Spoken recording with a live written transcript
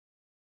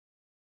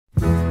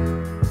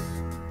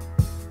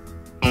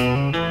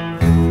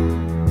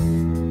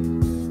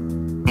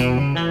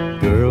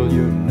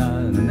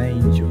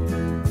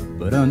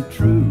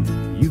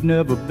you've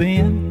never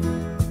been.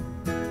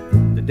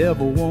 The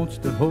devil wants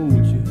to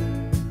hold you,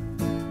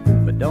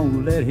 but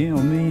don't let him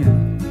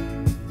in.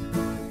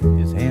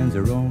 His hands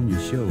are on your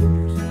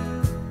shoulders,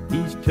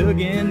 he's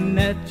tugging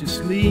at your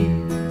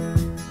sleeve.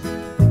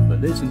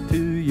 But listen to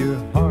your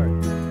heart,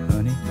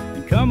 honey,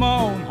 and come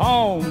on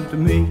home to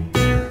me.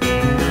 Come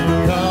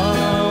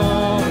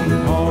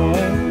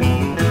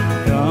home,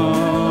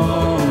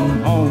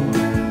 come home.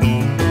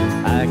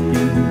 I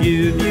can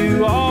give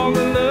you all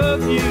the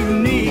love you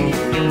need.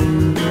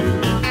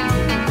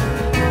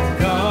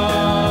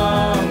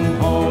 Come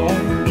home.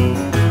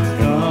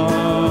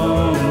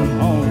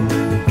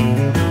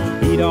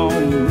 He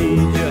don't need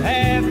you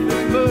half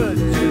as much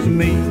as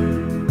me.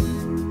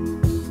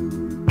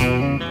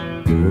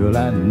 Girl,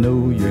 I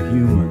know you're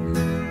human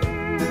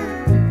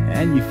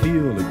and you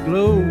feel the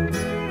glow.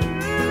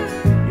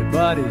 Your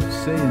body's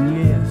saying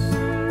yes,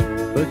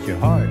 but your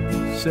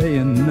heart's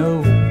saying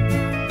no.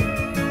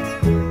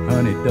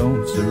 Honey,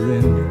 don't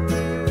surrender,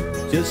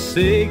 just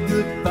say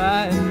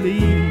goodbye and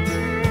leave.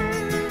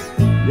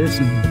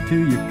 Listen to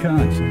your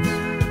conscience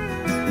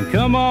and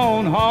come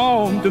on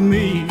home to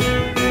me.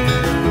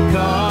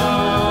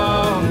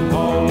 Come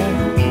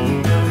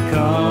home,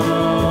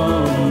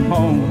 come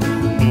home.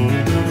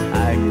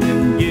 I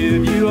can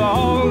give you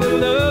all the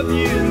love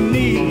you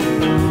need.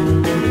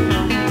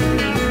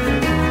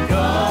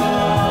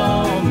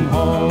 Come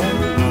home.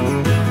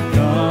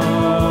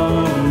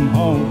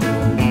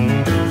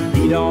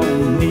 He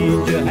don't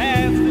need you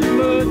half as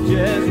much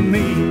as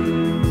me.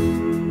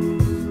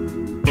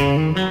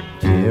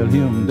 Tell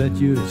him that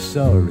you're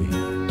sorry,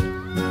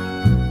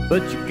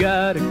 but you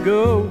gotta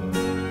go.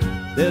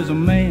 There's a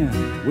man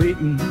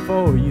waiting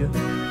for you,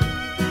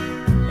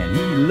 and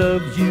he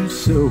loves you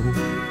so.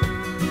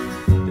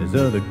 There's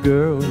other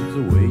girls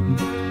waiting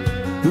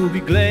who'll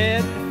be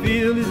glad to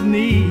feel his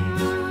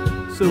needs.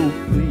 So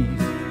please,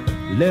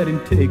 let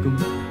him take them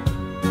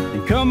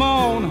and come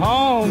on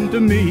home to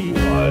me.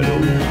 Why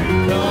don't you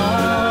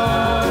come?